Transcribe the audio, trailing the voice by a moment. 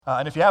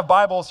And if you have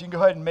Bibles, you can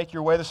go ahead and make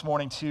your way this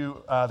morning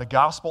to the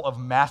Gospel of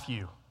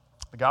Matthew.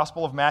 The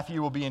Gospel of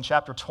Matthew will be in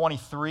chapter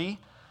 23,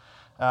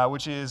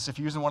 which is, if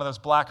you're using one of those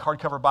black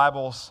hardcover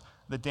Bibles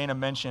that Dana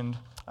mentioned,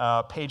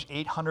 page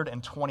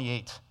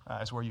 828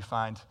 is where you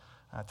find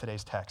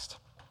today's text.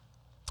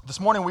 This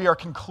morning we are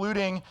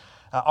concluding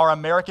our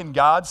American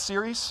Gods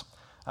series.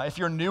 If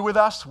you're new with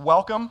us,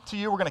 welcome to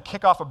you. We're going to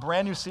kick off a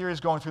brand new series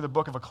going through the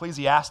book of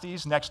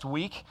Ecclesiastes next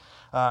week,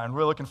 and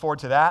we're looking forward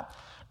to that.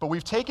 But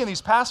we've taken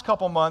these past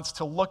couple months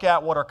to look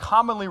at what are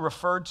commonly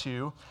referred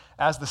to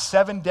as the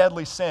 7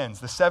 deadly sins,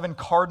 the 7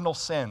 cardinal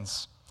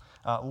sins.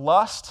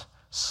 Lust,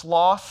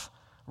 sloth,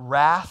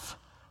 wrath,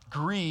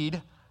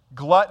 greed,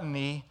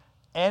 gluttony,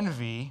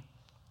 envy,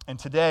 and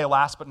today,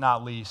 last but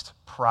not least,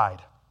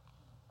 pride.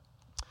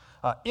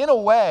 In a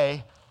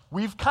way,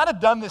 we've kind of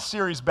done this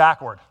series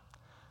backward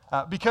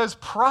because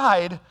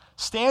pride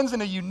stands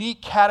in a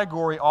unique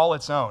category all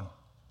its own.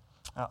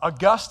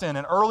 Augustine,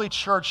 an early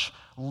church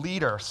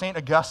leader, St.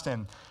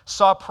 Augustine,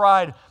 saw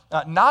pride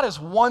not as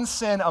one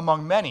sin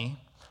among many,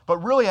 but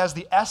really as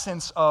the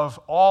essence of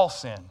all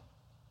sin.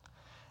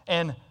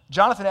 And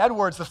Jonathan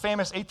Edwards, the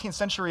famous 18th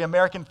century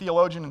American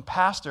theologian and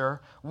pastor,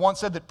 once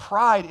said that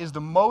pride is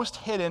the most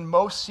hidden,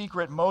 most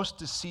secret, most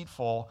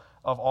deceitful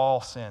of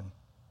all sin.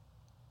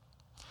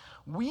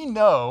 We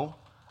know,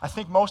 I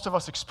think most of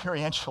us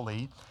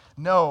experientially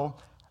know,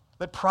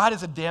 that pride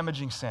is a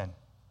damaging sin.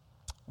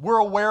 We're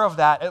aware of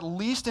that, at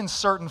least in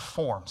certain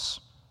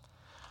forms.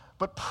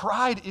 But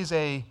pride is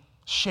a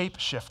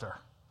shape-shifter.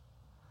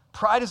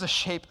 Pride is a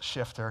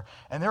shape-shifter,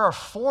 and there are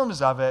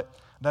forms of it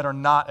that are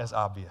not as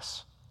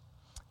obvious.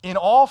 In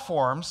all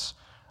forms,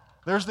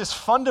 there's this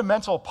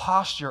fundamental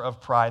posture of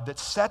pride that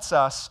sets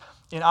us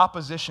in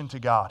opposition to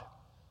God.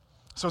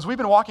 So as we've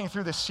been walking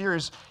through this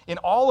series, in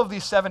all of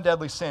these 7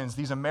 deadly sins,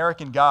 these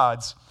American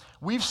gods,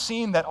 we've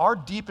seen that our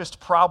deepest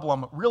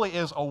problem really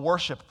is a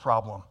worship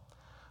problem.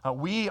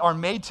 We are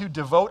made to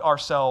devote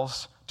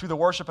ourselves to the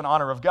worship and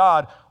honor of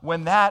God.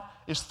 When that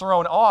is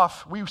thrown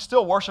off, we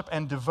still worship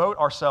and devote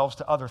ourselves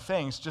to other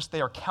things, just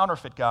they are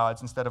counterfeit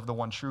gods instead of the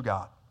one true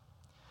God.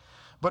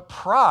 But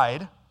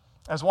pride,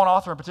 as one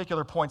author in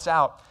particular points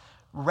out,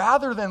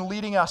 rather than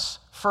leading us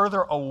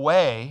further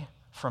away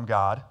from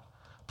God,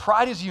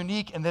 pride is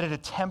unique in that it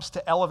attempts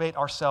to elevate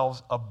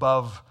ourselves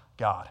above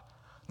God.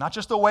 Not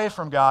just away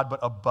from God, but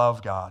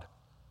above God.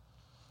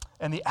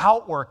 And the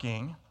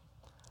outworking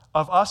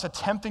of us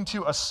attempting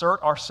to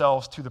assert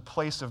ourselves to the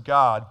place of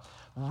God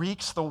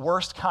wreaks the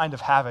worst kind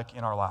of havoc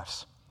in our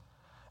lives,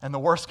 and the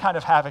worst kind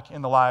of havoc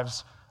in the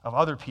lives of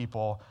other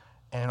people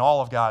and in all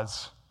of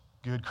God's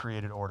good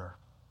created order.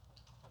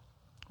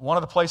 One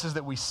of the places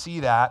that we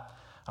see that,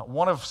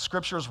 one of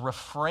Scripture's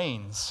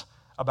refrains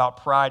about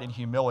pride and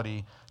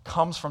humility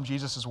comes from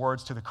Jesus'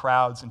 words to the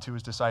crowds and to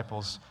his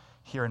disciples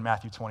here in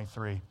Matthew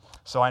 23.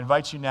 So I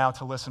invite you now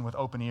to listen with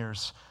open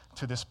ears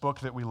to this book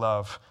that we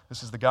love.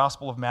 This is the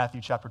Gospel of Matthew,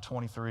 chapter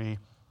 23,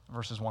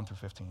 verses 1 through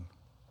 15.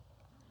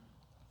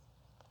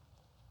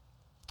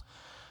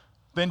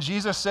 Then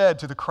Jesus said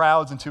to the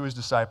crowds and to his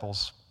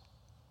disciples,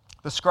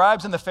 "The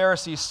scribes and the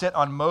Pharisees sit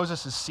on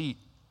Moses' seat,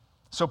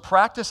 so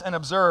practice and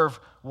observe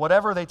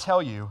whatever they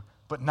tell you,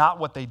 but not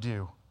what they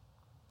do.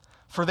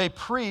 For they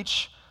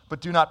preach,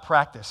 but do not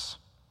practice.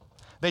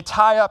 They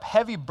tie up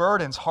heavy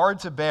burdens hard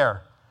to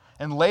bear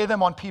and lay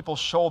them on people's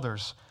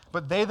shoulders,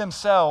 but they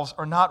themselves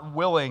are not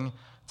willing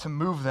to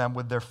move them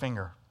with their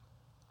finger.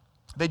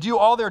 They do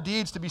all their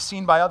deeds to be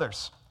seen by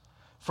others,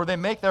 for they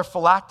make their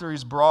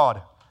phylacteries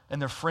broad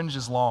and their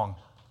fringes long.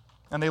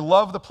 And they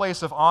love the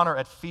place of honor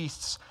at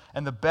feasts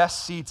and the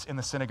best seats in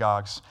the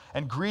synagogues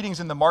and greetings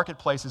in the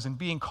marketplaces and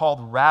being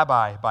called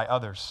rabbi by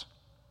others.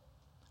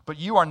 But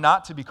you are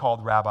not to be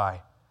called rabbi,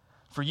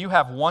 for you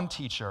have one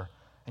teacher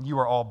and you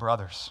are all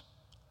brothers.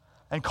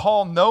 And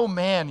call no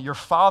man your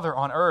father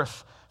on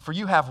earth, for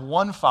you have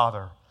one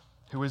Father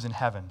who is in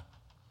heaven.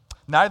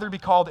 Neither be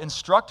called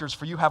instructors,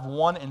 for you have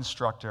one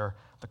instructor,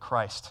 the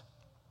Christ.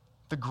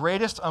 The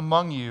greatest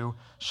among you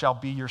shall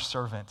be your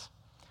servant.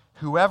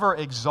 Whoever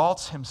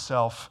exalts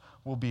himself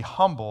will be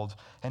humbled,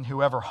 and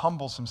whoever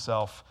humbles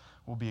himself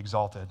will be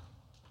exalted.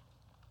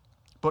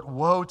 But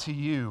woe to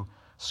you,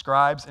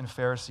 scribes and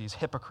Pharisees,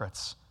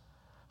 hypocrites,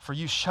 for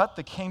you shut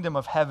the kingdom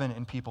of heaven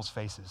in people's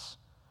faces.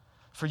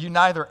 For you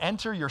neither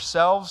enter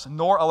yourselves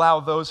nor allow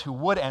those who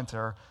would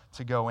enter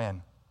to go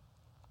in.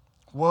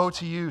 Woe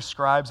to you,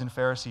 scribes and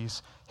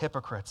Pharisees,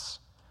 hypocrites,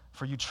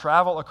 for you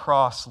travel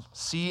across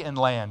sea and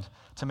land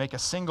to make a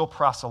single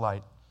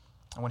proselyte,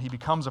 and when he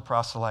becomes a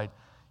proselyte,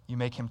 you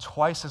make him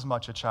twice as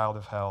much a child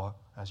of hell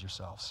as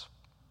yourselves."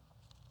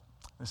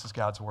 This is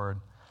God's word.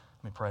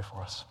 Let me pray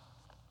for us.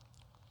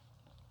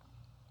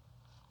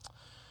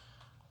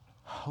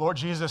 Lord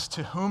Jesus,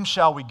 to whom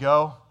shall we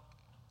go?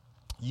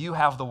 You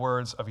have the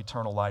words of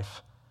eternal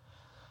life.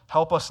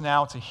 Help us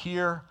now to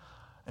hear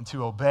and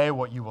to obey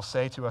what you will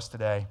say to us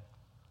today.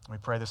 We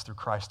pray this through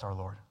Christ our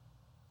Lord.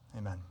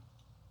 Amen.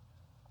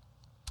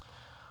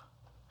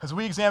 As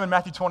we examine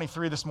Matthew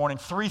 23 this morning,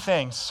 3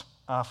 things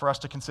for us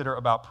to consider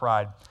about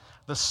pride.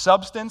 The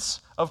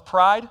substance of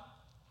pride,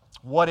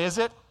 what is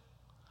it?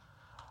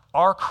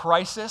 our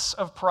crisis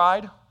of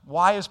pride.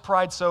 Why is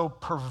pride so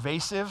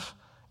pervasive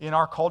in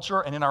our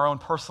culture and in our own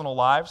personal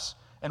lives?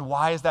 And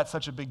why is that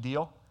such a big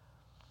deal?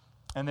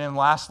 And then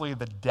lastly,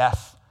 the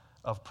death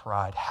of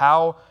pride.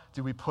 How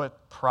do we put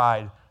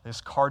pride, this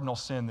cardinal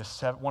sin,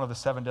 one of the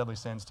 7 deadly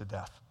sins, to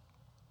death?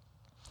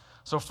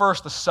 So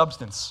first, the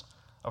substance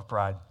of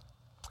pride.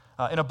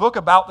 In a book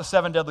about the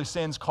 7 deadly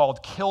sins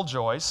called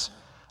Killjoys,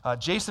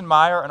 Jason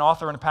Meyer, an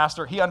author and a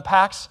pastor, he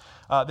unpacks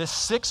this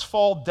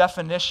 6-fold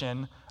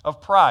definition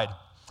of pride.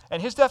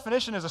 And his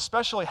definition is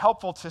especially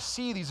helpful to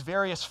see these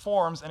various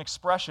forms and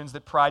expressions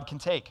that pride can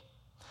take.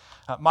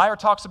 Meyer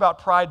talks about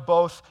pride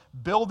both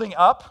building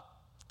up,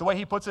 the way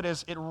he puts it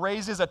is it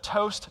raises a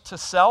toast to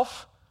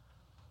self,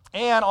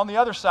 and on the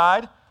other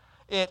side,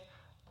 it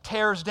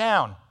tears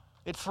down.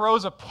 It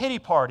throws a pity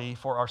party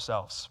for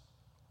ourselves.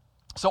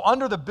 So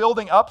under the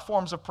building up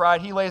forms of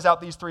pride, he lays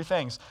out these 3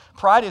 things.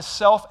 Pride is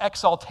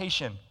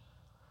self-exaltation.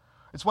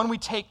 It's when we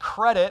take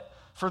credit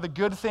for the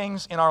good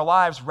things in our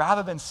lives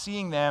rather than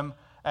seeing them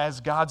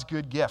as God's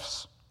good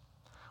gifts.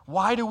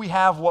 Why do we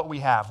have what we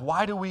have?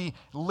 Why do we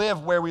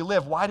live where we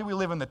live? Why do we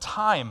live in the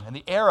time and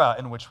the era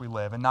in which we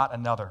live and not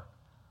another?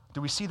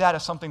 Do we see that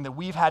as something that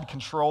we've had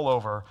control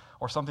over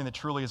or something that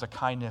truly is a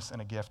kindness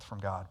and a gift from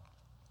God?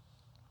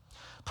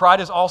 Pride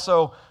is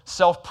also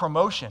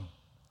self-promotion.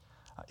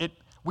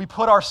 We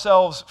put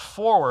ourselves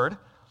forward.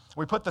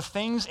 We put the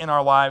things in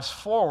our lives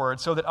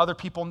forward so that other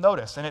people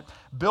notice. And it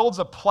builds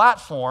a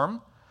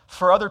platform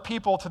for other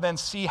people to then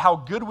see how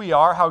good we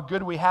are, how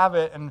good we have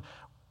it, and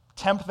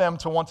tempt them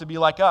to want to be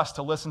like us,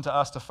 to listen to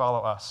us, to follow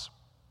us.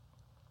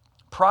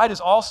 Pride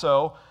is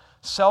also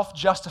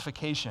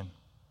self-justification,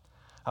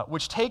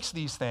 which takes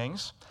these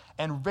things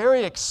and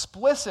very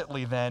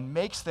explicitly then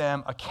makes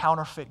them a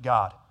counterfeit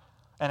God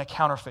and a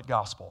counterfeit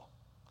gospel.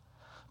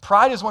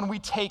 Pride is when we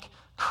take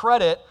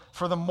credit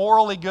for the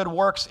morally good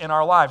works in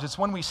our lives. It's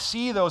when we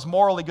see those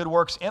morally good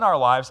works in our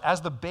lives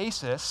as the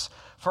basis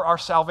for our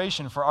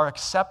salvation, for our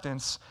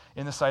acceptance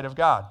in the sight of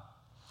God.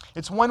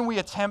 It's when we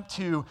attempt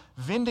to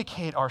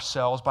vindicate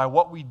ourselves by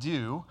what we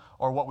do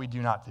or what we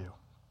do not do.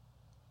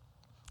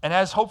 And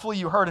as hopefully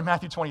you heard in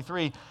Matthew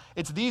 23,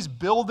 it's these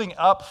building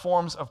up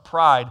forms of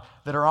pride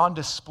that are on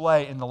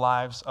display in the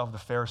lives of the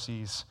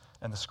Pharisees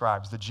and the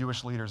scribes, the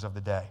Jewish leaders of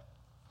the day.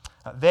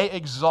 They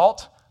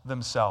exalt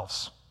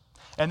themselves.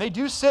 And they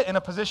do sit in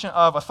a position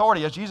of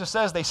authority. As Jesus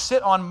says, they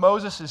sit on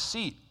Moses'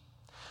 seat.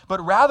 But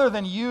rather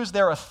than use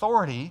their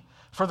authority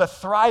for the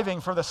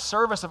thriving, for the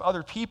service of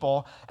other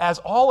people, as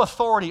all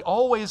authority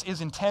always is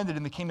intended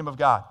in the kingdom of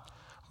God.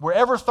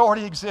 Wherever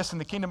authority exists in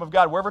the kingdom of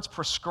God, wherever it's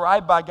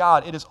prescribed by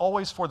God, it is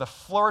always for the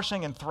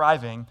flourishing and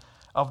thriving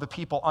of the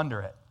people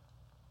under it.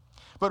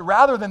 But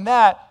rather than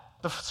that,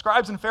 the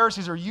scribes and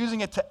Pharisees are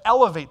using it to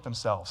elevate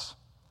themselves.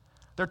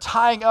 They're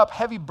tying up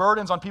heavy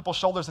burdens on people's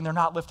shoulders and they're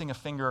not lifting a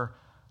finger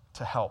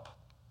to help.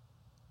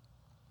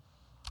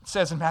 It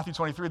says in Matthew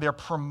 23, they're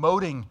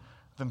promoting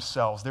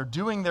themselves. They're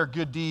doing their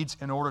good deeds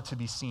in order to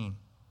be seen.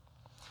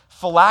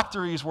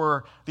 Phylacteries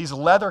were these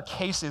leather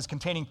cases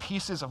containing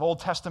pieces of Old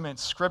Testament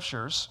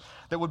scriptures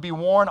that would be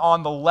worn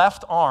on the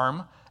left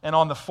arm and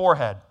on the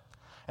forehead.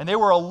 And they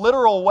were a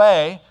literal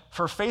way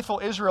for faithful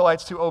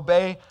Israelites to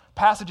obey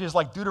passages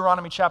like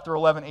Deuteronomy chapter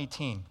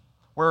 11:18,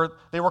 where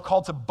they were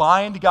called to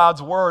bind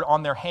God's word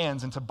on their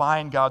hands and to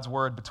bind God's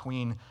word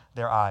between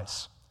their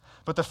eyes.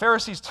 But the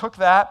Pharisees took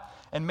that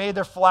and made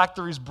their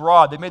phylacteries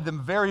broad. They made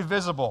them very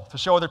visible to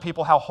show other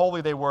people how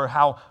holy they were,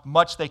 how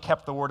much they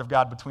kept the word of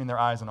God between their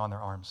eyes and on their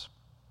arms.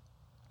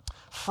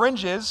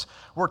 Fringes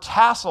were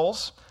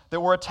tassels that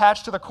were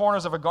attached to the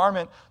corners of a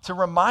garment to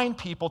remind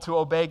people to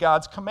obey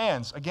God's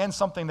commands. Again,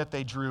 something that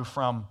they drew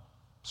from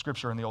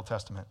Scripture in the Old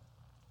Testament.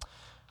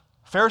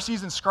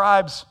 Pharisees and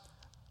scribes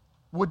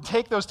would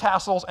take those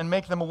tassels and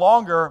make them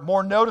longer,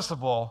 more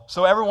noticeable,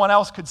 so everyone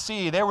else could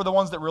see they were the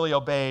ones that really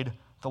obeyed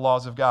the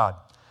laws of God.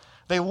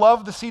 They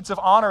loved the seats of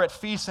honor at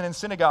feasts and in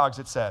synagogues,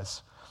 it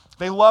says.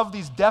 They loved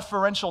these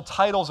deferential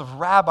titles of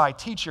rabbi,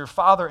 teacher,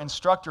 father,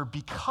 instructor,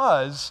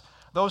 because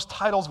those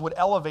titles would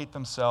elevate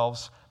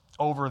themselves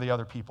over the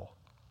other people.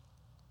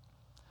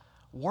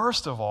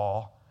 Worst of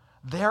all,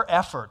 their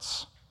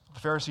efforts, the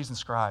Pharisees and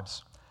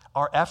scribes,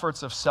 are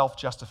efforts of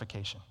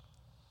self-justification.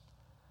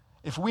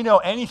 If we know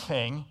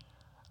anything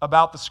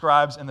about the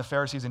scribes and the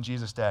Pharisees in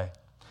Jesus' day,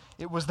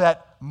 it was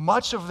that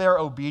much of their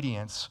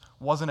obedience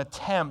was an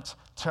attempt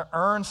to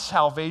earn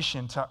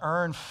salvation, to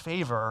earn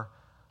favor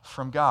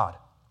from God.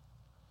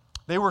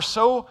 They were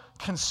so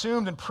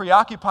consumed and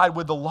preoccupied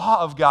with the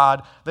law of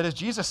God that, as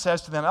Jesus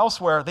says to them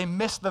elsewhere, they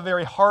missed the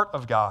very heart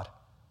of God.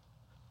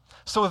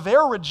 So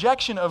their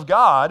rejection of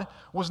God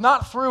was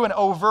not through an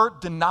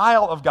overt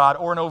denial of God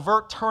or an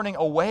overt turning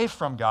away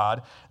from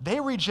God. They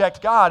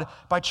reject God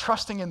by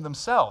trusting in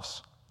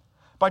themselves,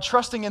 by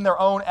trusting in their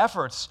own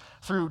efforts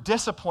through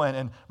discipline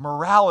and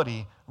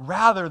morality,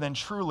 rather than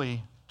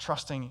truly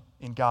trusting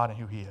in God and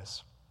who He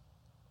is.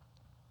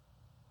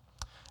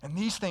 And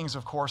these things,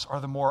 of course, are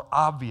the more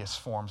obvious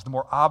forms, the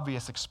more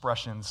obvious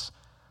expressions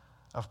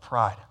of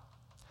pride.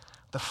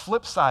 The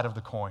flip side of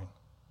the coin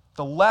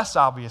The less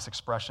obvious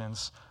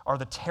expressions are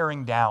the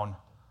tearing down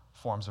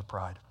forms of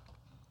pride.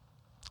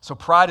 So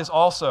pride is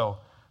also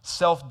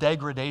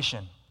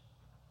self-degradation.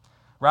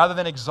 Rather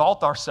than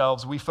exalt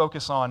ourselves, we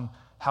focus on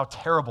how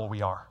terrible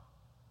we are.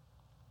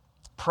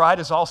 Pride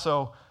is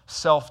also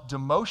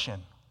self-demotion,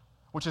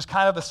 which is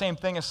kind of the same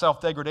thing as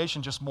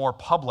self-degradation, just more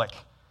public.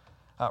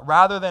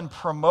 Rather than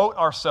promote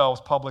ourselves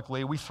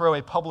publicly, we throw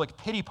a public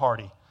pity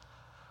party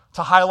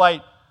to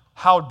highlight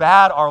how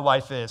bad our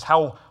life is,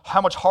 how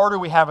much harder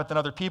we have it than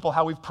other people,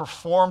 how we've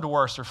performed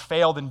worse or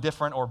failed in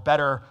different or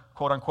better,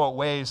 quote-unquote,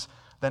 ways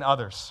than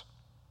others.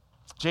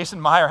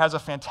 Jason Meyer has a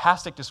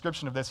fantastic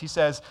description of this. He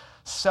says,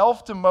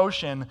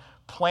 self-demotion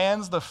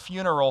plans the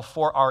funeral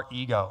for our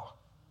ego.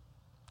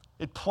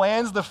 It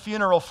plans the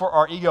funeral for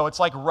our ego. It's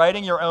like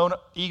writing your own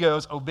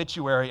ego's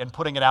obituary and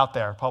putting it out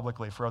there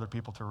publicly for other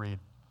people to read.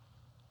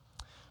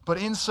 But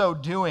in so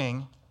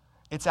doing,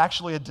 it's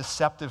actually a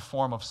deceptive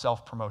form of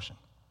self-promotion.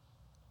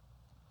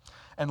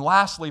 And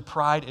lastly,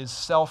 pride is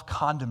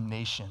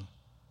self-condemnation.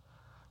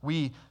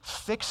 We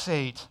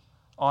fixate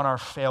on our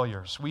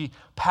failures. We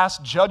pass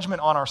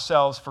judgment on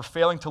ourselves for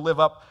failing to live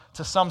up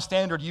to some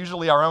standard,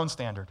 usually our own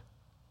standard.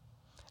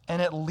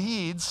 And it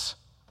leads,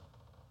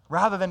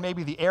 rather than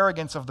maybe the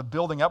arrogance of the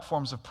building up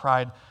forms of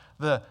pride,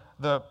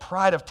 the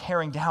pride of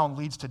tearing down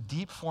leads to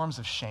deep forms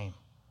of shame,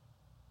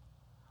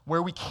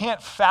 where we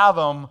can't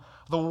fathom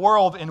the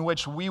world in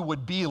which we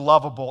would be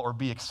lovable or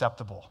be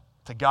acceptable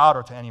to God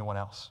or to anyone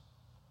else.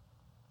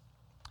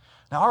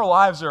 Now, our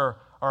lives are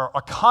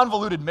a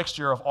convoluted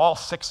mixture of all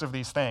 6 of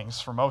these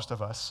things for most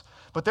of us,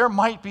 but there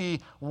might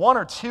be 1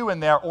 or 2 in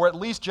there, or at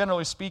least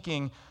generally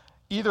speaking,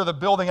 either the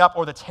building up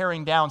or the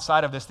tearing down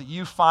side of this that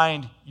you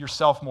find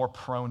yourself more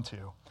prone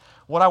to.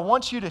 What I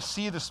want you to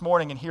see this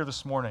morning and hear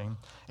this morning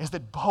is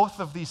that both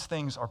of these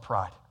things are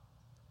pride.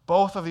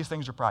 Both of these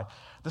things are pride.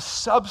 The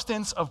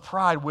substance of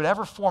pride,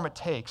 whatever form it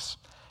takes,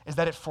 is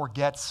that it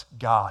forgets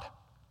God.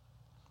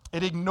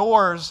 It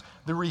ignores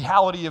the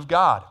reality of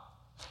God.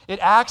 It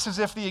acts as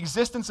if the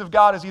existence of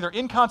God is either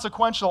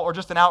inconsequential or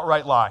just an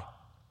outright lie.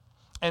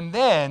 And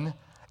then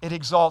it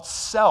exalts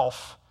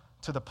self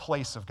to the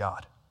place of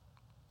God.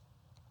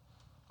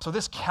 So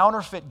this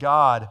counterfeit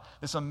God,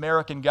 this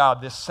American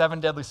God, this 7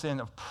 deadly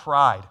sin of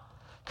pride,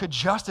 could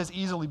just as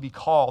easily be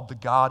called the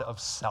God of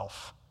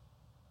self.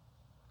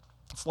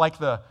 It's like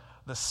the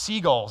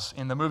seagulls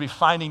in the movie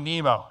Finding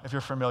Nemo, if you're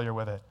familiar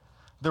with it.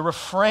 The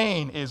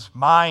refrain is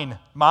mine,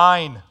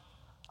 mine,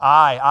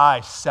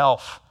 I,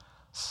 self.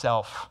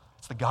 Self.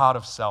 It's the God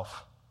of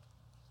self.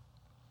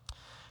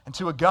 And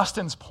to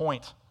Augustine's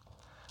point,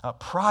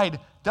 pride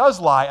does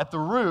lie at the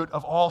root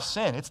of all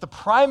sin. It's the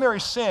primary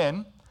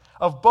sin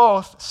of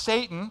both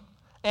Satan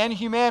and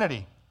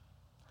humanity.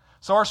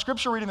 So our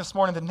scripture reading this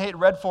morning that Nate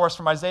read for us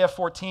from Isaiah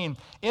 14,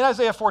 in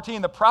Isaiah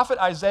 14, the prophet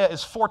Isaiah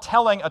is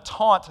foretelling a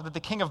taunt that the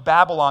king of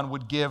Babylon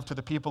would give to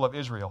the people of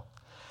Israel.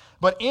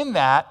 But in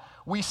that,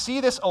 we see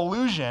this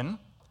allusion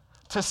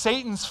to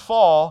Satan's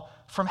fall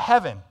from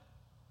heaven.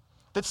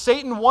 That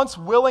Satan once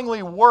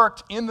willingly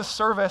worked in the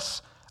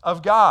service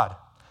of God,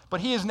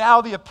 but he is now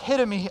the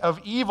epitome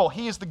of evil.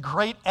 He is the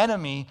great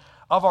enemy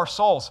of our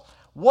souls.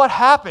 What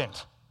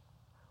happened?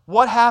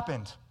 What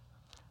happened?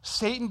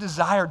 Satan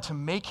desired to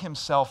make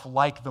himself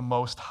like the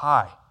Most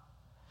High.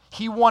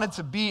 He wanted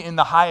to be in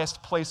the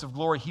highest place of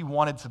glory. He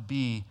wanted to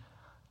be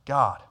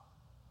God.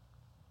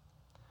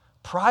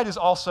 Pride is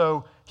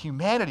also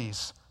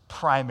humanity's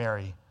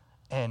primary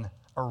and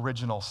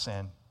original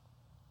sin.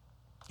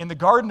 In the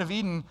Garden of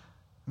Eden,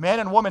 man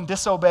and woman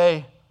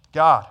disobey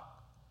God.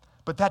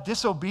 But that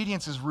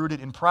disobedience is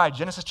rooted in pride.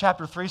 Genesis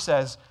chapter 3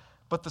 says,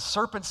 "But the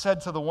serpent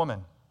said to the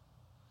woman,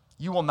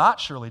 'You will not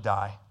surely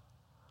die,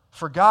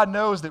 for God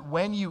knows that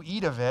when you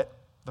eat of it,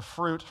 the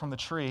fruit from the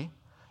tree,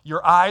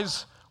 your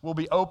eyes will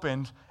be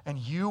opened and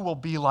you will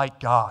be like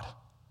God,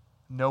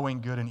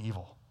 knowing good and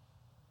evil.'"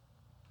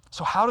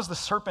 So how does the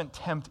serpent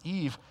tempt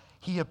Eve?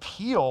 He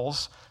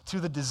appeals to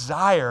the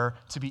desire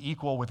to be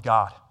equal with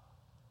God.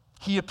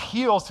 He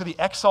appeals to the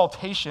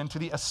exaltation, to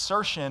the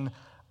assertion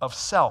of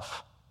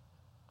self.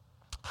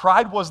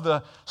 Pride was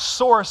the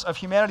source of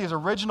humanity's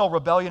original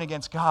rebellion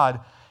against God,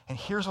 and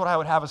here's what I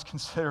would have us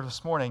consider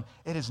this morning.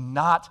 It is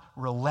not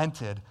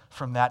relented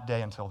from that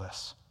day until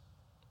this.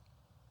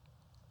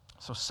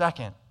 So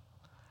second,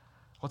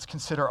 let's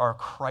consider our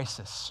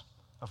crisis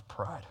of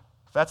pride.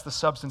 If that's the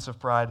substance of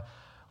pride,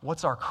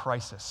 what's our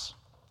crisis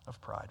of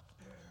pride?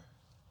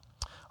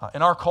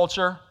 In our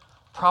culture,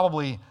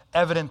 probably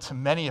evident to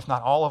many, if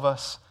not all of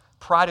us,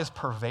 pride is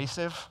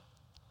pervasive.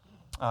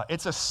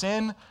 It's a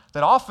sin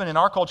that often in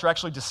our culture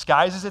actually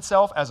disguises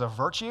itself as a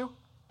virtue.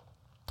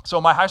 So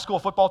my high school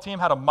football team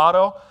had a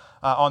motto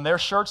on their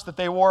shirts that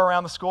they wore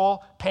around the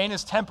school: "Pain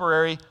is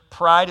temporary,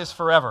 pride is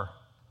forever."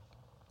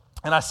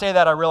 And I say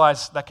that, I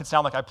realize that could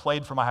sound like I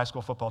played for my high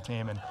school football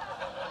team, and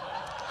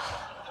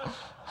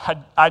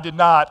I did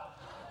not.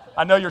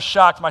 I know you're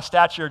shocked. My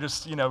stature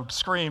just,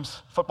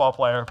 screams football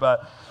player,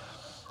 but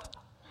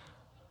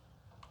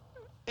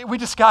we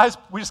disguise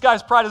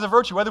pride as a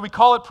virtue, whether we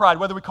call it pride,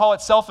 whether we call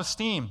it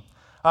self-esteem.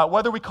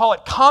 whether we call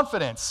it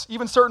confidence,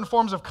 even certain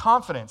forms of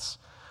confidence,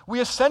 we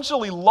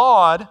essentially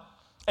laud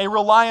a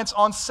reliance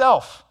on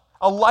self,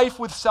 a life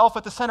with self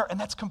at the center, and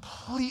that's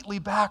completely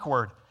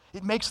backward.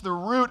 It makes the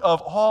root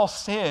of all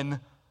sin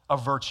a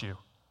virtue.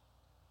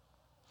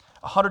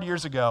 100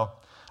 years ago,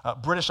 a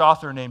British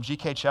author named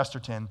G.K.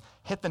 Chesterton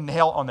hit the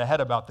nail on the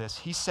head about this.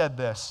 He said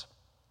this: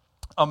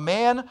 "A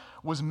man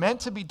was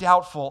meant to be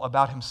doubtful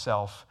about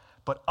himself,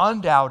 but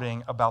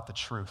undoubting about the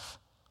truth.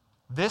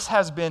 This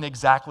has been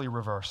exactly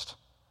reversed.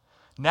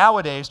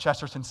 Nowadays,"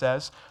 Chesterton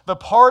says, "the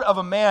part of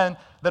a man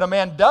that a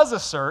man does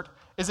assert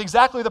is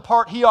exactly the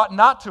part he ought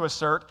not to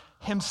assert,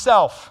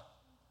 himself.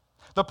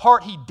 The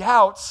part he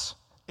doubts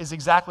is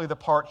exactly the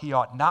part he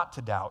ought not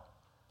to doubt,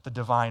 the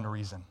divine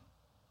reason."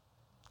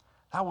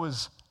 That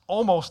was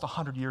almost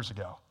 100 years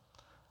ago.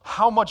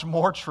 How much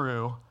more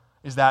true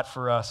is that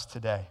for us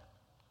today?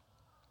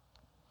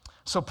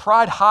 So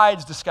pride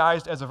hides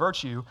disguised as a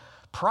virtue.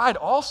 Pride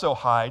also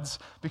hides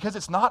because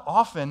it's not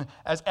often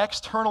as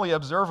externally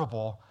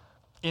observable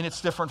in its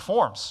different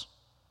forms.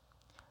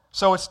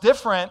 So it's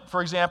different,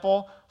 for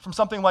example, from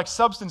something like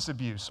substance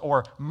abuse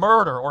or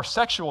murder or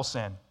sexual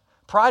sin.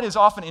 Pride is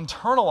often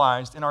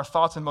internalized in our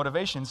thoughts and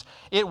motivations.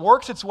 It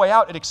works its way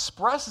out. It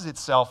expresses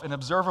itself in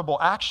observable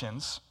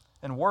actions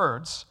and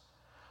words.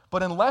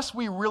 But unless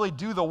we really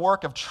do the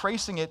work of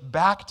tracing it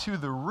back to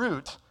the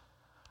root,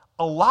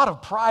 a lot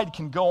of pride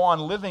can go on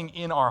living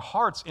in our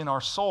hearts, in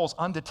our souls,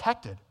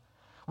 undetected.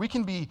 We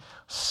can be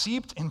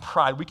seeped in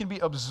pride. We can be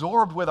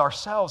absorbed with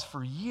ourselves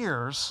for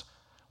years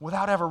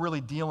without ever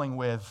really dealing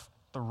with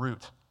the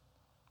root.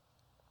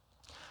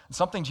 And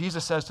something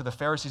Jesus says to the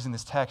Pharisees in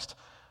this text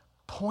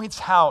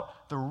points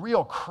out the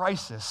real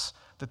crisis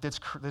that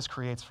this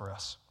creates for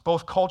us,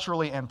 both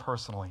culturally and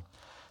personally.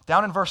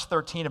 Down in verse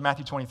 13 of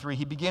Matthew 23,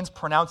 he begins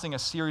pronouncing a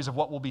series of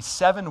what will be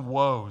 7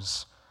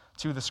 woes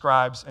to the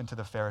scribes and to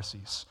the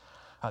Pharisees.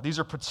 These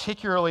are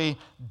particularly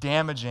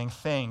damaging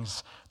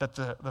things that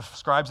the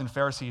scribes and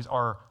Pharisees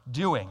are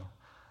doing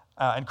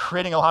and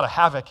creating a lot of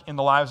havoc in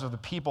the lives of the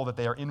people that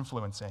they are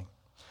influencing.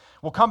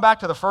 We'll come back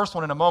to the first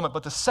one in a moment,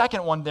 but the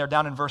second one there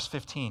down in verse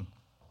 15.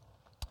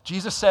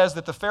 Jesus says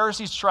that the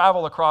Pharisees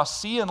travel across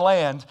sea and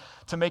land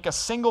to make a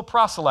single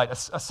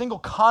proselyte, a single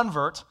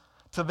convert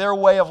to their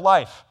way of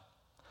life.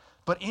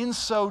 But in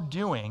so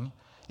doing,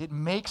 it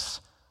makes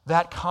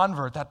that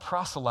convert, that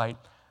proselyte,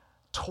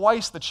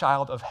 twice the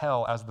child of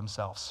hell as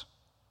themselves.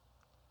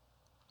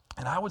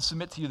 And I would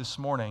submit to you this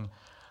morning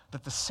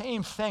that the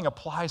same thing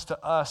applies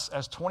to us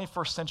as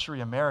 21st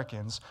century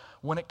Americans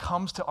when it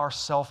comes to our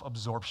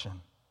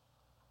self-absorption.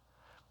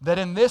 That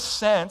in this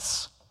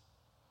sense,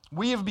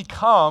 we have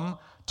become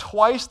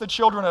twice the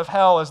children of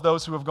hell as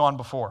those who have gone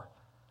before.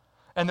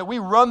 And that we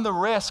run the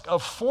risk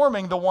of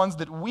forming the ones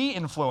that we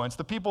influence,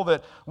 the people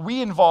that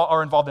we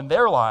are involved in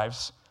their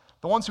lives,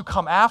 the ones who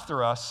come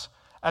after us,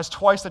 as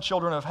twice the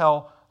children of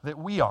hell that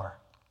we are.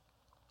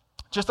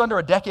 Just under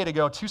a decade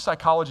ago, 2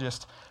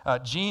 psychologists,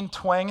 Gene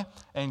Tweng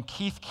and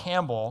Keith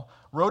Campbell,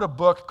 wrote a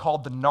book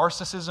called The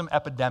Narcissism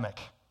Epidemic.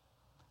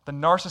 The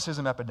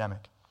Narcissism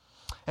Epidemic.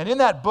 And in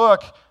that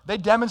book, they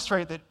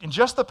demonstrate that in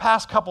just the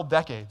past couple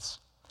decades,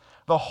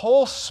 the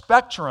whole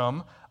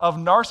spectrum of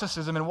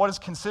narcissism and what is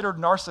considered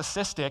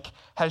narcissistic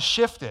has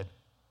shifted.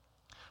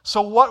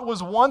 So what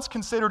was once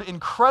considered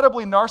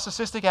incredibly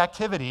narcissistic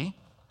activity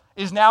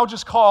is now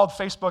just called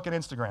Facebook and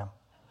Instagram.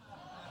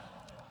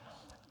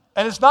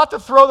 And it's not to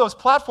throw those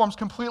platforms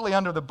completely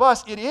under the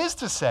bus. It is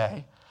to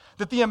say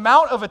that the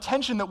amount of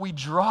attention that we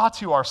draw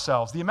to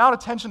ourselves, the amount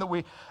of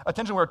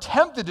attention we're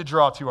tempted to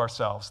draw to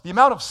ourselves, the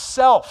amount of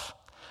self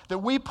that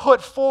we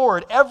put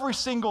forward every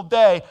single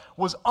day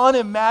was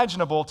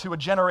unimaginable to a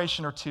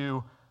generation or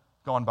two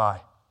gone by.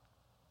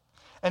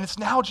 And it's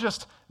now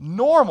just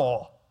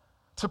normal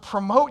to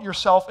promote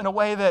yourself in a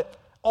way that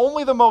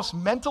only the most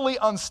mentally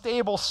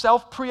unstable,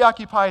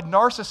 self-preoccupied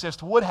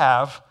narcissist would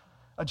have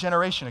a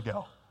generation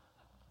ago.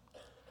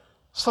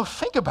 So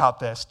think about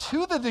this.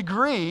 To the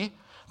degree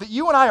that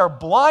you and I are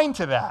blind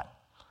to that,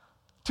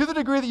 to the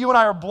degree that you and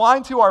I are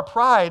blind to our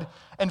pride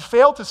and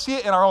fail to see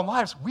it in our own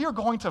lives, we are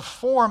going to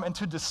form and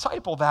to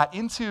disciple that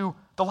into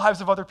the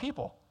lives of other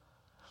people.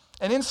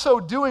 And in so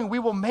doing, we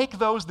will make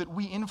those that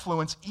we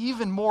influence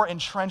even more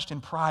entrenched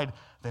in pride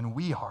than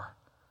we are.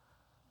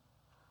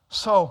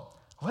 So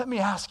let me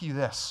ask you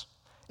this.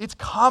 It's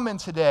common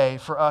today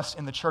for us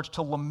in the church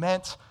to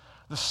lament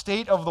the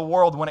state of the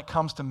world when it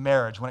comes to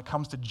marriage, when it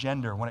comes to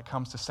gender, when it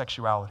comes to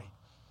sexuality.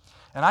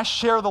 And I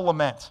share the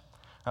lament.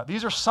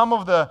 These are some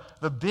of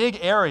the big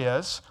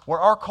areas where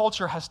our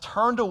culture has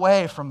turned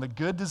away from the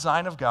good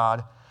design of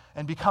God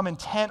and become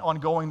intent on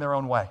going their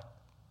own way.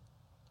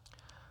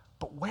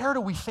 But where do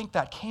we think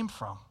that came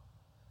from?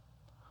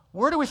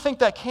 Where do we think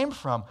that came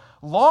from?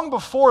 Long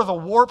before the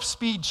warp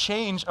speed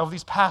change of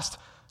these past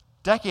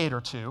decade or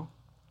two,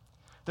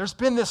 there's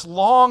been this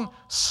long,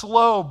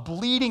 slow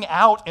bleeding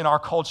out in our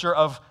culture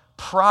of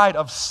pride,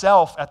 of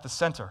self at the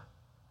center.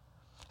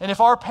 And if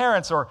our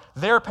parents or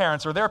their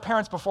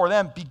parents before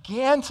them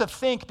began to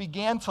think,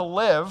 began to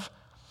live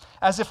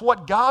as if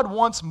what God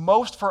wants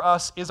most for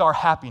us is our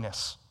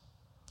happiness,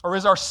 Or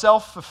is our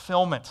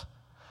self-fulfillment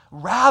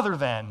rather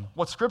than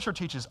what Scripture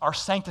teaches, our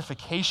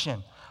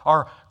sanctification,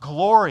 our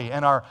glory,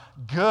 and our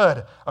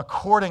good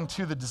according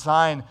to the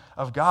design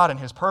of God and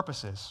His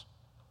purposes?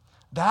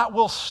 That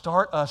will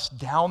start us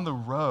down the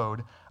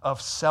road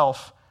of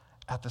self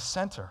at the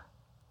center.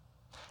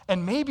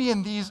 And maybe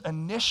in these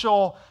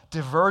initial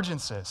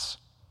divergences,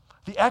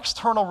 the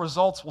external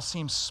results will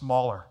seem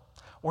smaller,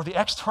 or the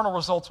external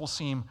results will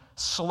seem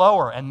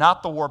slower and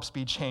not the warp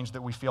speed change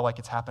that we feel like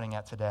it's happening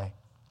at today.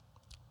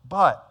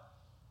 But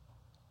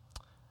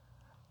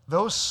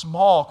those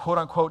small,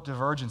 quote-unquote,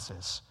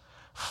 divergences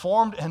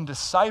formed and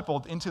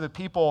discipled into the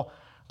people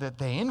that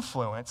they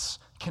influence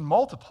can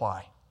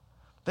multiply.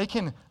 They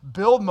can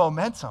build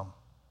momentum.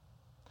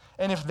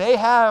 And if they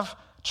have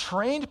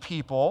trained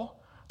people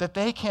that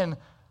they can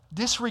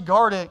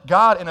disregard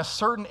God in a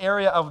certain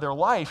area of their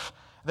life,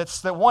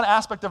 that one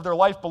aspect of their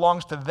life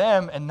belongs to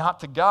them and not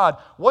to God,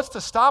 what's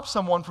to stop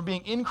someone from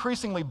being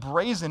increasingly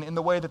brazen in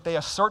the way that they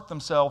assert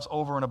themselves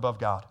over and above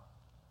God?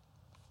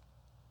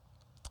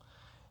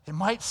 It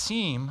might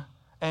seem,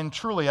 and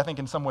truly I think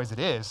in some ways it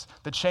is,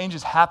 that change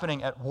is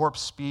happening at warp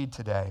speed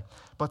today.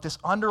 But this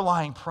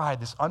underlying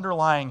pride, this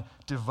underlying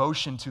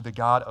devotion to the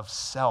God of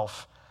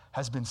self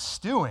has been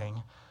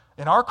stewing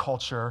in our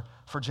culture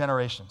for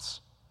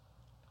generations.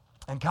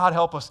 And God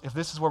help us, if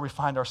this is where we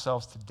find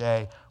ourselves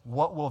today,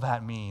 what will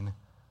that mean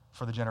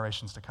for the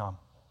generations to come?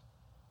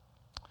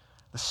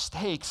 The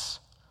stakes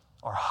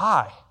are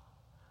high.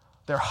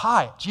 They're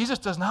high. Jesus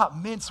does not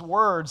mince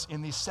words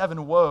in these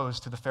 7 woes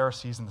to the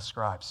Pharisees and the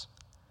scribes.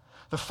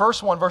 The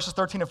first one, verses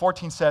 13 and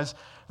 14, says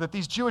that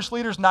these Jewish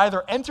leaders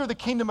neither enter the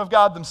kingdom of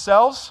God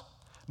themselves,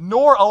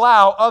 nor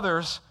allow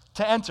others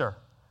to enter.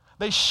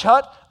 They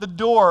shut the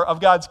door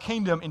of God's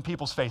kingdom in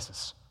people's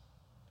faces.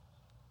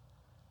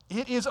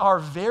 It is our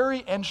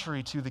very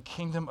entry to the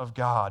kingdom of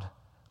God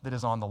that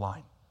is on the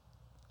line.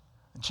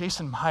 And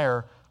Jason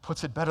Meyer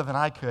puts it better than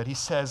I could. He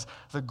says,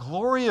 the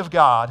glory of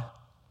God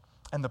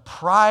and the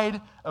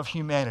pride of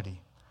humanity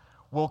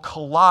will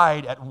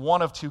collide at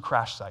one of 2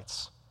 crash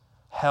sites,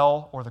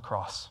 hell or the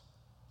cross.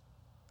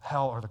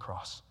 Hell or the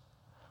cross.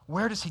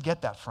 Where does he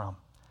get that from?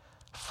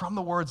 From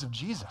the words of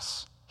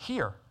Jesus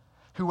here.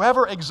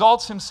 Whoever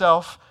exalts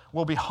himself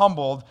will be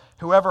humbled.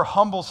 Whoever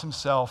humbles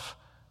himself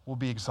will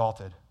be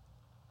exalted.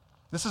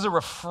 This is a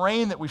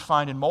refrain that we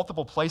find in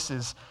multiple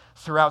places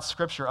throughout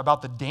Scripture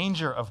about the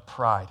danger of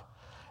pride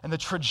and the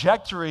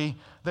trajectory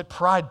that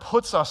pride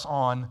puts us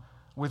on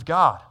with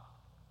God.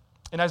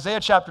 In Isaiah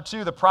chapter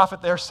 2, the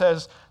prophet there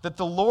says that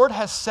the Lord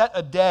has set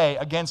a day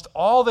against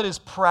all that is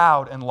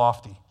proud and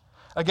lofty,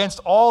 against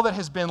all that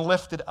has been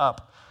lifted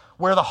up,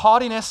 where the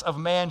haughtiness of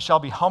man shall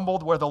be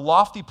humbled, where the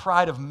lofty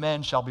pride of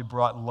men shall be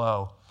brought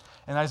low.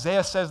 And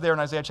Isaiah says there in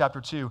Isaiah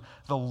chapter 2,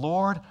 the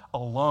Lord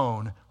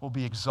alone will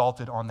be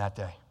exalted on that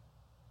day.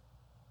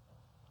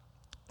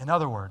 In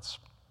other words,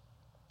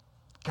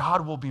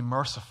 God will be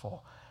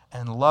merciful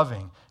and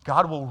loving.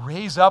 God will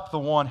raise up the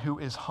one who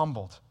is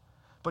humbled.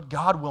 But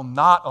God will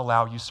not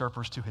allow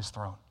usurpers to his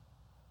throne.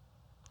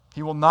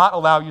 He will not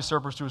allow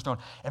usurpers to his throne.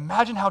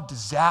 Imagine how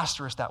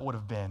disastrous that would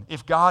have been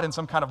if God, in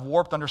some kind of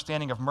warped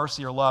understanding of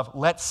mercy or love,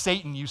 let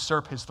Satan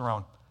usurp his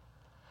throne.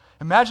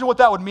 Imagine what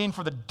that would mean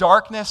for the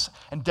darkness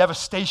and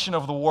devastation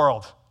of the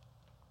world.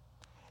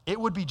 It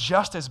would be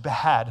just as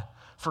bad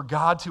for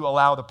God to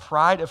allow the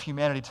pride of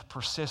humanity to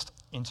persist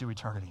into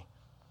eternity.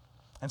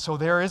 And so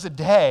there is a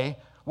day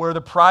where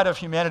the pride of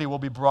humanity will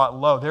be brought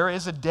low. There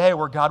is a day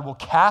where God will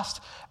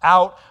cast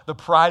out the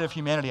pride of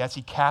humanity as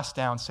he casts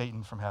down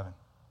Satan from heaven.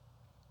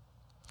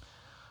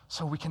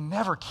 So we can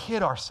never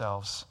kid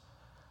ourselves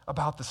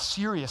about the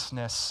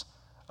seriousness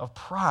of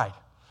pride.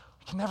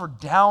 We can never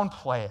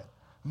downplay it,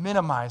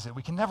 minimize it.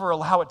 We can never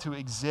allow it to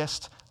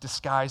exist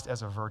disguised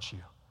as a virtue.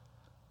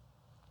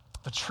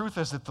 The truth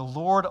is that the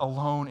Lord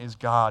alone is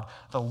God.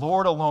 The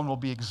Lord alone will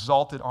be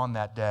exalted on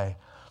that day.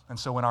 And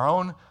so in our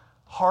own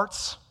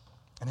hearts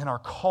and in our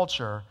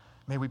culture,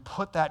 may we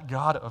put that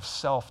God of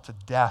self to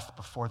death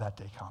before that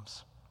day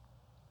comes.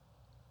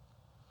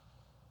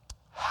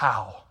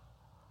 How?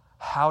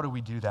 How do we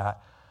do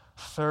that?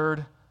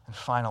 Third and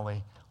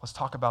finally, let's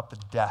talk about the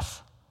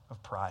death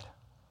of pride.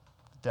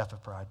 The death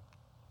of pride.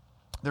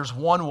 There's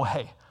one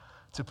way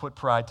to put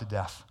pride to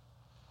death,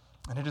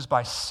 and it is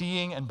by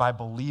seeing and by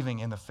believing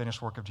in the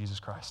finished work of Jesus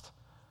Christ.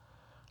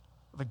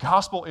 The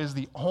gospel is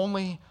the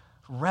only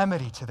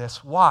remedy to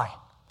this. Why?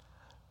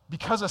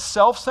 Because a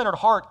self-centered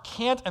heart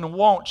can't and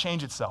won't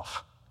change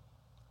itself.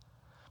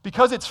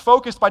 Because it's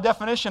focused by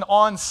definition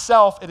on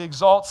self, it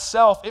exalts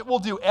self, it will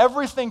do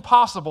everything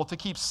possible to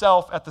keep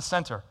self at the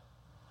center.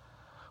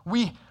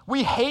 We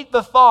hate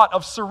the thought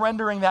of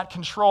surrendering that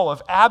control,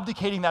 of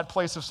abdicating that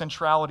place of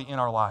centrality in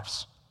our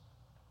lives.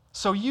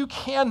 So you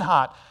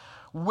cannot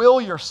will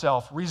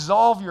yourself,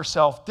 resolve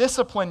yourself,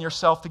 discipline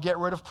yourself to get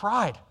rid of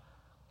pride.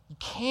 You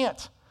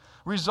can't.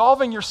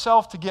 Resolving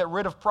yourself to get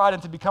rid of pride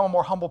and to become a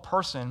more humble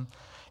person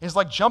is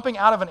like jumping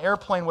out of an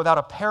airplane without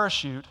a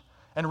parachute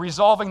and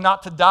resolving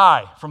not to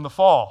die from the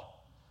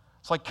fall.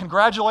 It's like,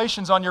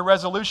 congratulations on your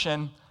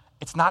resolution.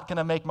 It's not going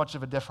to make much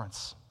of a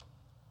difference.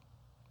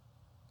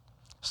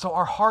 So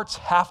our hearts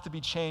have to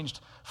be changed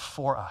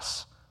for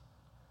us.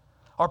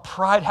 Our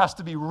pride has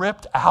to be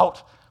ripped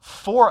out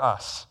for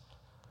us.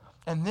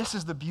 And this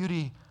is the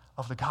beauty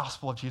of the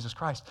gospel of Jesus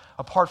Christ.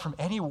 Apart from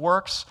any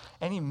works,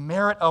 any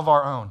merit of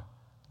our own,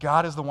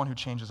 God is the one who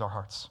changes our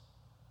hearts.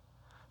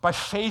 By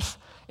faith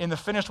in the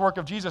finished work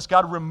of Jesus,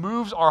 God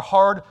removes our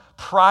hard,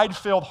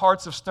 pride-filled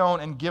hearts of stone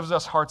and gives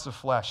us hearts of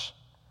flesh.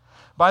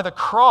 By the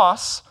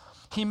cross,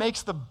 he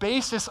makes the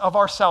basis of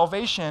our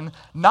salvation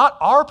not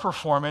our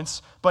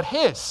performance, but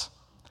his.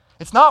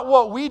 It's not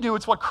what we do,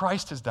 it's what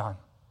Christ has done.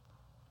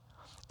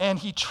 And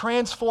he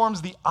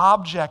transforms the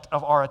object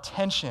of our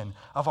attention,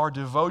 of our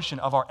devotion,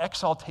 of our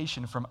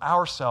exaltation from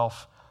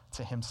ourself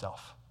to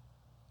himself.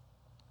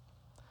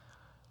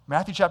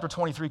 Matthew chapter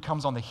 23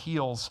 comes on the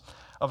heels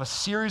of a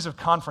series of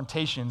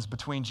confrontations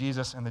between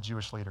Jesus and the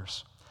Jewish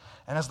leaders.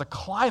 And as the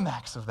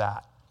climax of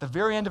that, the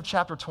very end of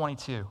chapter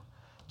 22,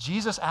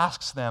 Jesus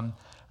asks them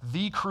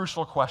the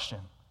crucial question: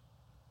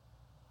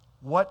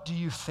 what do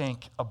you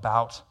think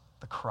about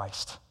the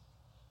Christ?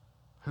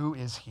 Who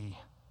is he?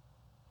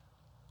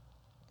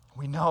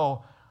 We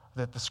know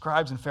that the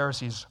scribes and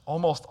Pharisees,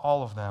 almost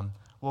all of them,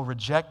 will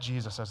reject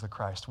Jesus as the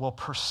Christ, will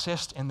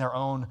persist in their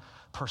own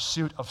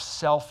pursuit of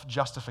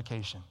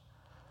self-justification.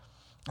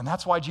 And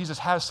that's why Jesus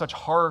has such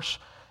harsh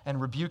and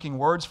rebuking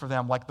words for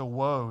them, like the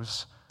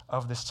woes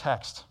of this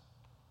text.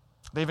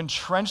 They've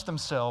entrenched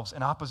themselves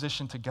in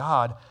opposition to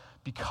God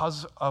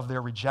because of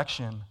their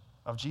rejection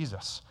of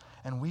Jesus.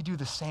 And we do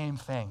the same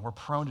thing. We're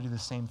prone to do the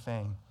same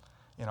thing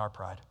in our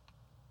pride.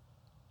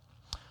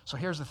 So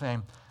here's the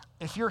thing.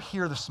 If you're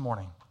here this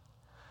morning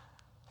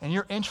and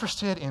you're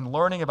interested in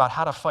learning about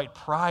how to fight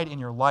pride in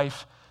your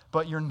life,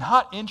 but you're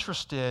not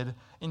interested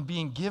in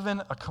being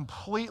given a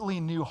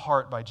completely new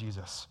heart by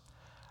Jesus,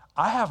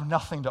 I have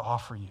nothing to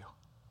offer you.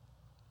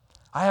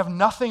 I have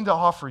nothing to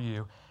offer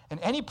you. And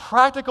any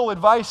practical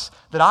advice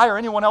that I or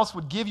anyone else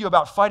would give you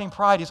about fighting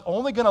pride is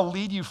only going to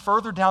lead you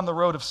further down the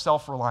road of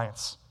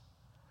self-reliance.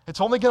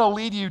 It's only going to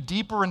lead you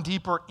deeper and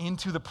deeper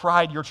into the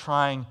pride you're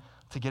trying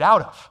to get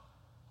out of.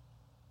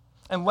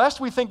 And lest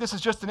we think this is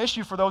just an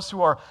issue for those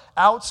who are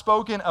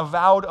outspoken,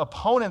 avowed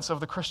opponents of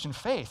the Christian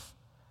faith,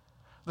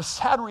 the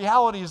sad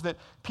reality is that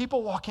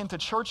people walk into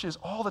churches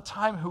all the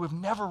time who have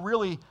never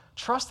really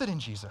trusted in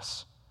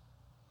Jesus,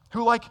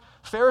 who, like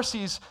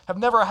Pharisees, have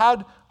never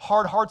had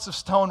hard hearts of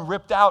stone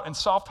ripped out and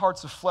soft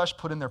hearts of flesh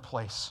put in their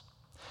place.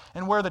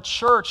 And where the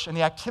church and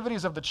the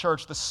activities of the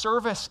church, the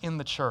service in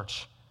the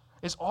church,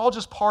 is all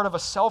just part of a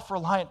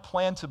self-reliant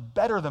plan to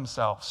better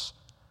themselves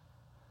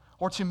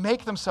or to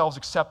make themselves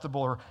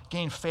acceptable or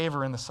gain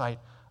favor in the sight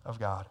of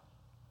God.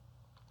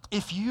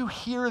 If you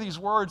hear these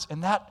words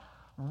and that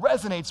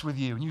resonates with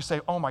you and you say,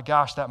 oh my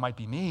gosh, that might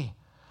be me,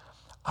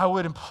 I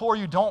would implore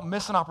you, don't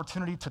miss an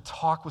opportunity to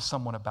talk with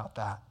someone about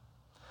that.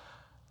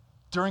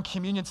 During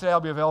communion today, I'll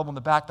be available in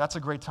the back. That's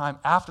a great time.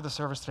 After the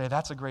service today,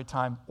 that's a great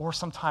time. Or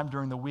sometime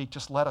during the week,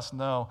 just let us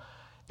know.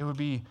 It would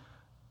be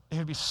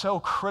so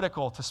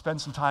critical to spend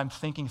some time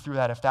thinking through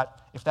that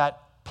if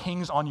that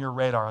pings on your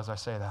radar as I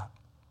say that.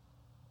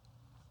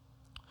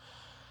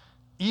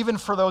 Even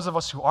for those of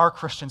us who are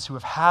Christians who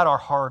have had our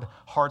hard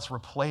hearts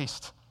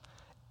replaced,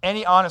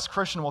 any honest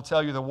Christian will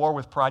tell you the war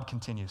with pride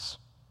continues.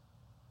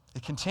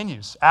 It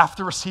continues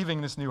after receiving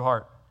this new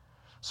heart.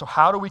 So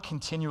how do we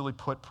continually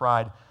put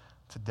pride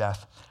to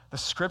death? The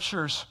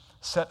scriptures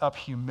set up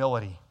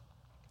humility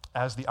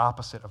as the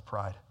opposite of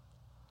pride.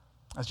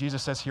 As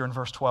Jesus says here in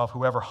verse 12,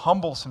 whoever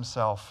humbles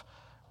himself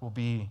will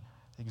be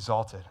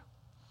exalted.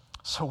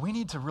 So we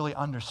need to really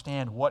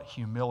understand what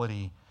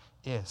humility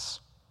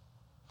is.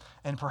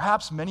 And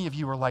perhaps many of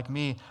you are like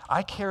me.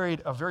 I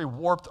carried a very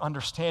warped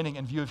understanding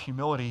and view of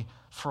humility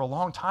for a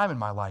long time in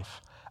my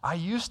life. I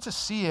used to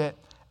see it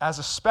as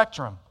a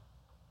spectrum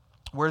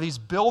where these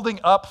building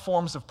up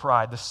forms of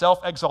pride, the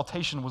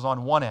self-exaltation, was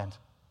on one end,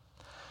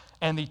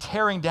 and the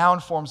tearing down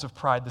forms of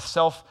pride, the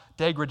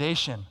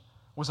self-degradation,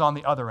 was on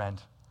the other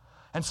end.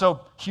 And so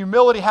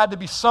humility had to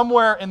be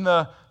somewhere in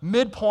the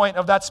midpoint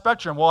of that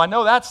spectrum. Well, I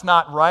know that's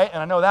not right,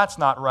 and I know that's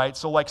not right,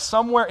 so like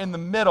somewhere in the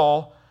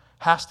middle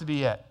has to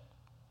be it.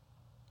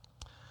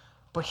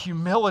 But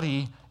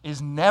humility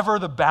is never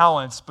the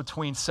balance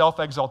between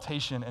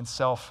self-exaltation and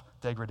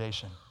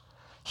self-degradation.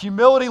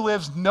 Humility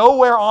lives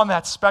nowhere on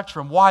that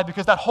spectrum. Why?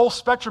 Because that whole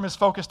spectrum is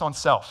focused on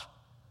self.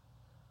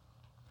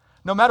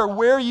 No matter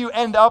where you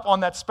end up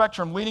on that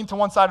spectrum, leaning to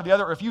one side or the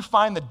other, or if you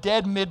find the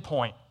dead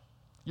midpoint,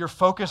 your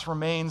focus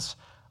remains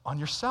on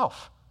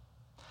yourself.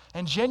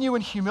 And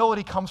genuine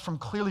humility comes from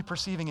clearly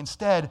perceiving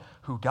instead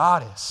who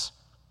God is,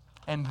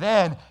 and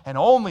then, and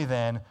only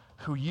then,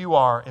 who you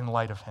are in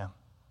light of him.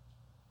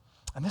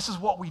 And this is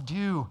what we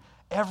do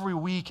every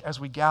week as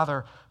we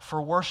gather for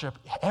worship.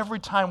 Every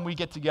time we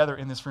get together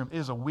in this room, it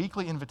is a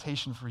weekly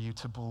invitation for you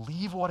to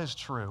believe what is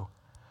true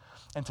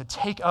and to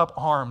take up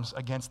arms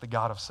against the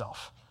God of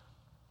self.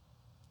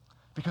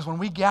 Because when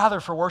we gather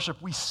for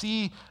worship, we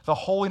see the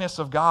holiness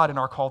of God in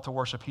our call to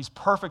worship. He's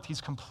perfect.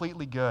 He's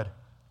completely good.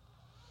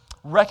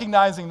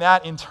 Recognizing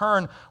that, in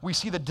turn, we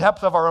see the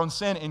depth of our own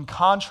sin in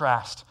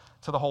contrast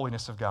to the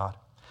holiness of God.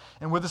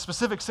 And with the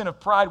specific sin of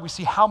pride, we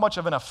see how much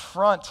of an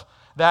affront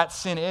that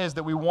sin is,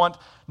 that we want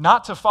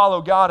not to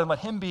follow God and let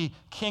him be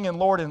king and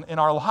Lord in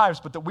our lives,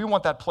 but that we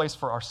want that place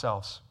for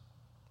ourselves.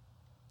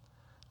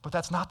 But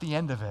that's not the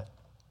end of it.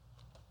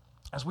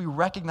 As we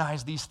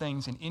recognize these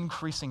things in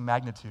increasing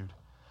magnitude,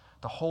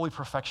 the holy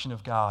perfection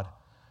of God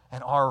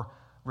and our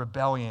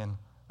rebellion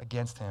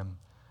against him,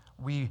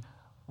 we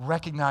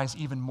recognize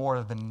even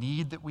more the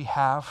need that we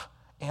have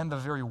and the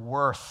very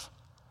worth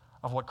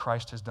of what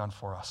Christ has done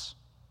for us.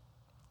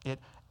 It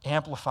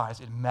amplifies,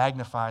 it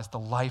magnifies the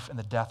life and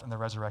the death and the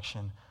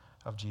resurrection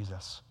of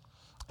Jesus.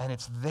 And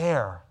it's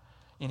there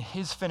in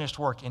his finished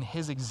work, in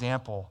his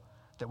example,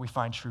 that we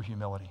find true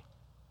humility.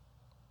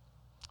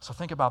 So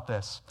think about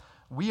this.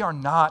 We are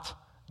not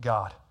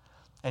God,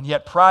 and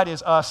yet pride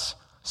is us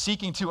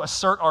seeking to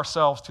assert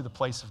ourselves to the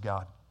place of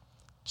God.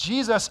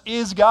 Jesus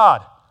is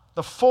God,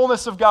 the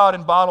fullness of God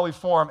in bodily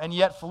form, and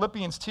yet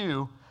Philippians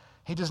 2,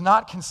 he does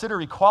not consider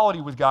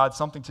equality with God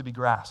something to be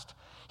grasped.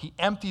 He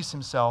empties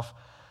himself.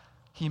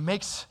 He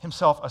makes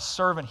himself a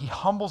servant. He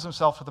humbles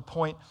himself to the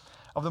point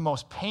of the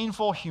most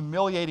painful,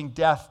 humiliating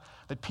death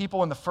that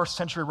people in the first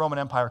century Roman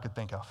Empire could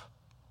think of.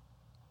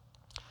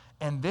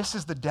 And this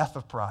is the death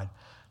of pride,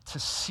 to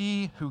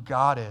see who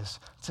God is,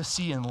 to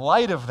see in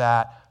light of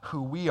that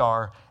who we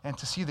are, and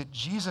to see that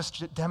Jesus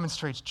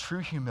demonstrates true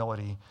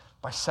humility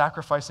by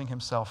sacrificing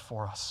himself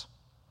for us,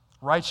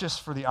 righteous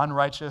for the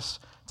unrighteous,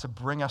 to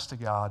bring us to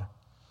God,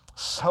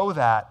 so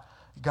that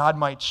God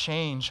might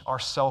change our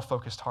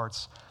self-focused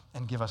hearts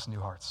and give us new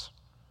hearts.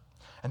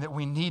 And that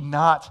we need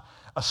not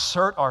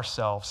assert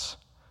ourselves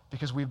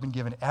because we've been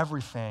given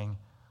everything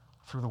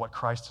through what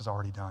Christ has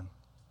already done.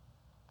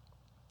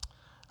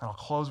 And I'll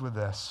close with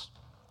this.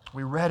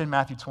 We read in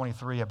Matthew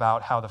 23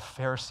 about how the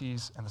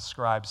Pharisees and the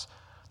scribes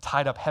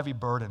tied up heavy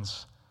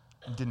burdens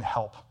and didn't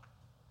help.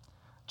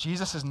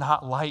 Jesus is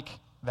not like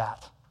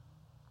that.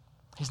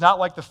 He's not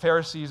like the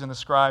Pharisees and the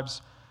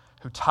scribes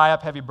who tie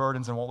up heavy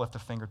burdens and won't lift a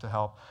finger to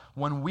help.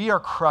 When we are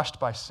crushed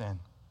by sin,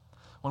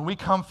 when we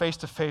come face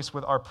to face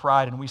with our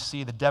pride and we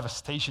see the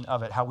devastation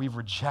of it, how we've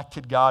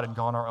rejected God and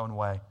gone our own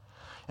way,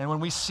 and when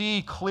we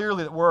see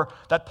clearly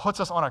that puts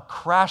us on a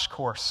crash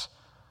course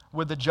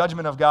with the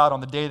judgment of God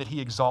on the day that he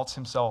exalts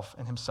himself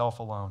and himself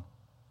alone,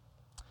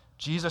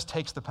 Jesus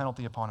takes the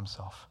penalty upon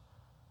himself.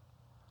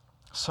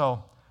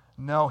 So,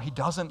 no, he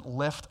doesn't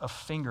lift a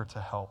finger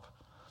to help.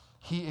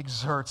 He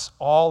exerts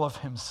all of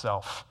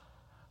himself,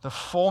 the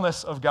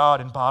fullness of God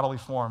in bodily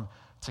form,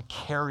 to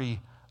carry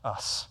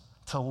us,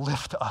 to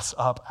lift us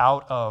up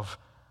out of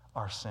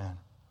our sin.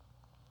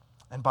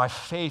 And by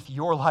faith,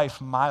 your life,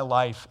 my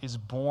life, is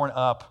borne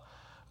up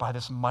by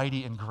this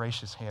mighty and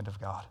gracious hand of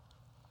God.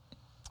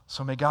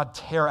 So may God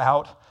tear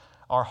out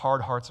our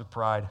hard hearts of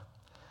pride,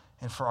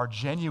 and for our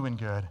genuine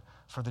good,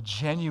 for the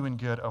genuine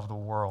good of the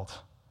world,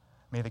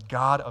 may the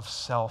God of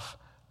self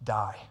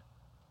die,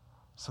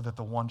 so that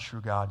the one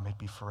true God may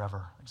be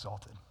forever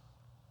exalted.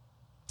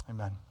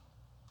 Amen.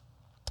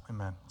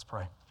 Amen. Let's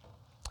pray.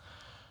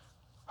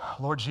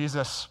 Lord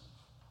Jesus,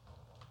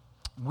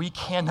 we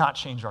cannot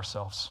change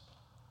ourselves.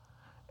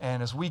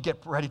 And as we get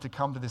ready to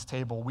come to this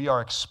table, we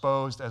are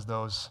exposed as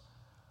those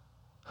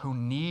who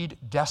need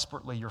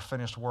desperately your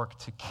finished work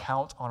to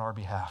count on our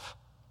behalf.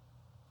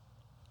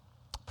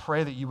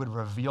 Pray that you would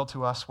reveal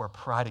to us where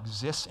pride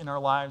exists in our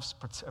lives,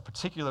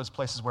 particularly those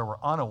places where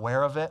we're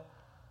unaware of it.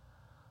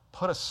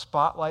 Put a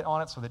spotlight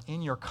on it so that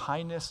in your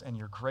kindness and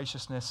your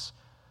graciousness,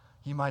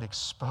 you might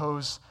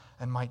expose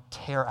and might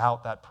tear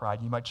out that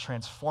pride. You might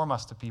transform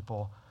us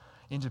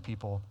into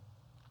people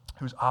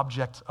whose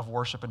object of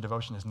worship and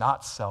devotion is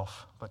not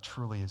self, but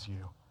truly is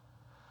you.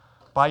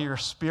 By your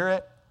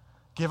Spirit,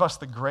 give us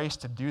the grace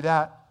to do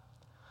that.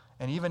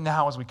 And even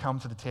now as we come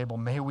to the table,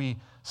 may we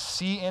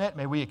see in it,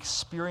 may we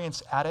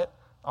experience at it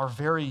our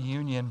very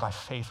union by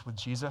faith with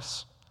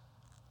Jesus,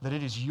 that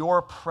it is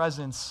your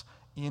presence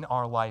in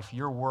our life,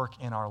 your work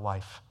in our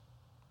life,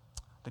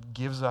 that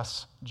gives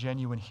us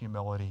genuine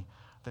humility,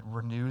 that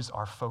renews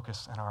our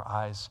focus and our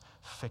eyes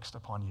fixed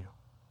upon you.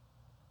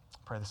 I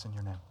pray this in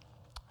your name.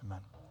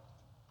 Amen.